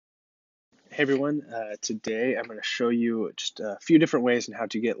Hey everyone, today I'm going to show you just a few different ways on how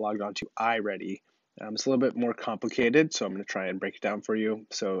to get logged on to iReady. It's a little bit more complicated, so I'm going to try and break it down for you.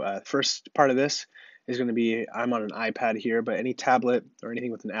 So first part of this is going to be, I'm on an iPad here, but any tablet or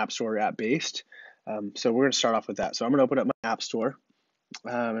anything with an app store or app based. So we're going to start off with that. So I'm going to open up my app store,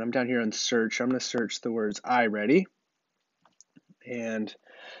 and I'm down here on search. I'm going to search the words iReady, and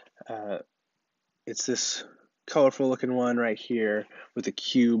it's this colorful looking one right here with the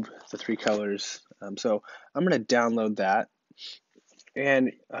cube, the three colors. So I'm going to download that.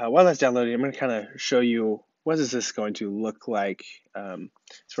 And while that's downloading, I'm going to kind of show you what is this going to look like as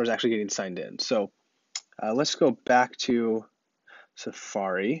far as actually getting signed in. So let's go back to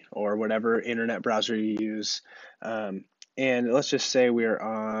Safari or whatever internet browser you use. And let's just say we're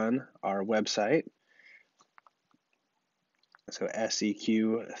on our website. So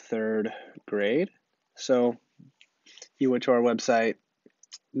SEQ third grade. So you went to our website,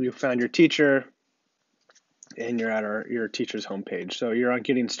 you found your teacher, and you're at your teacher's homepage. So you're on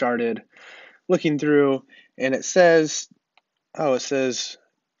Getting Started, looking through, and it says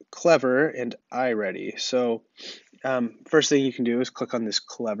Clever and iReady. So first thing you can do is click on this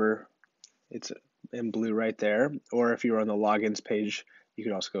Clever. It's in blue right there. Or if you're on the logins page, you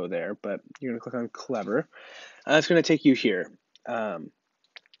could also go there. But you're going to click on Clever. It's going to take you here.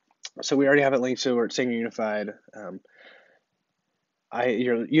 So we already have it linked to Sanger Unified.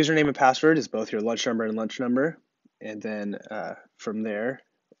 Your username and password is both your lunch number and lunch number. And then from there,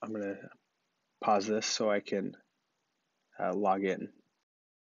 I'm going to pause this so I can log in.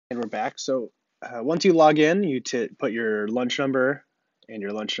 And we're back. So once you log in, you put your lunch number and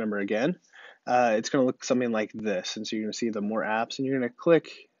your lunch number again. It's going to look something like this. And so you're going to see the more apps, and you're going to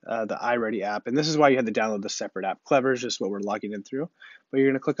click the iReady app. And this is why you had to download the separate app. Clever is just what we're logging in through. But you're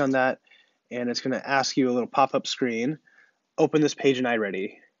going to click on that, and it's going to ask you a little pop-up screen. Open this page in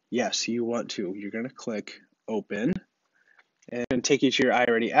iReady. Yes, you want to. You're going to click Open, and it's going to take you to your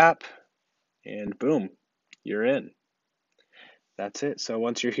iReady app, and boom, you're in. That's it. So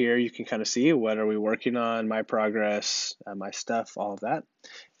once you're here, you can kind of see what are we working on, my progress, my stuff, all of that,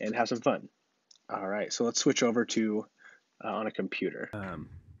 and have some fun. All right, so let's switch over to on a computer.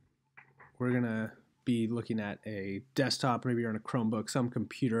 We're going to be looking at a desktop, maybe you're on a Chromebook, some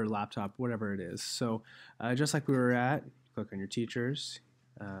computer, laptop, whatever it is. So just like we were at, click on your teachers,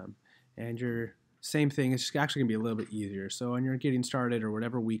 and your same thing. It's actually going to be a little bit easier. So when you're getting started or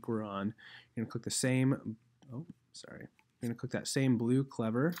whatever week we're on, you're going to click the same, You're going to click that same blue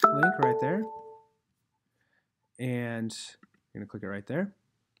Clever link right there, and you're going to click it right there,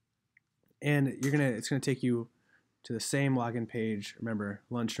 and it's going to take you to the same login page. Remember,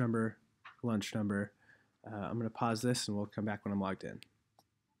 lunch number, lunch number. I'm going to pause this, and we'll come back when I'm logged in.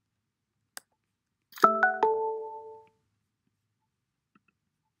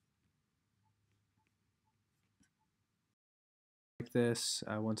 Like this,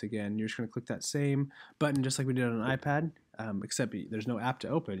 once again, you're just going to click that same button just like we did on an iPad, except there's no app to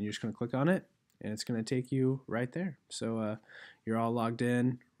open. You're just going to click on it, and it's going to take you right there. So you're all logged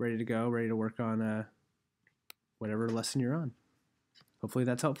in, ready to go, ready to work on whatever lesson you're on. Hopefully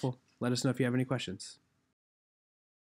that's helpful. Let us know if you have any questions.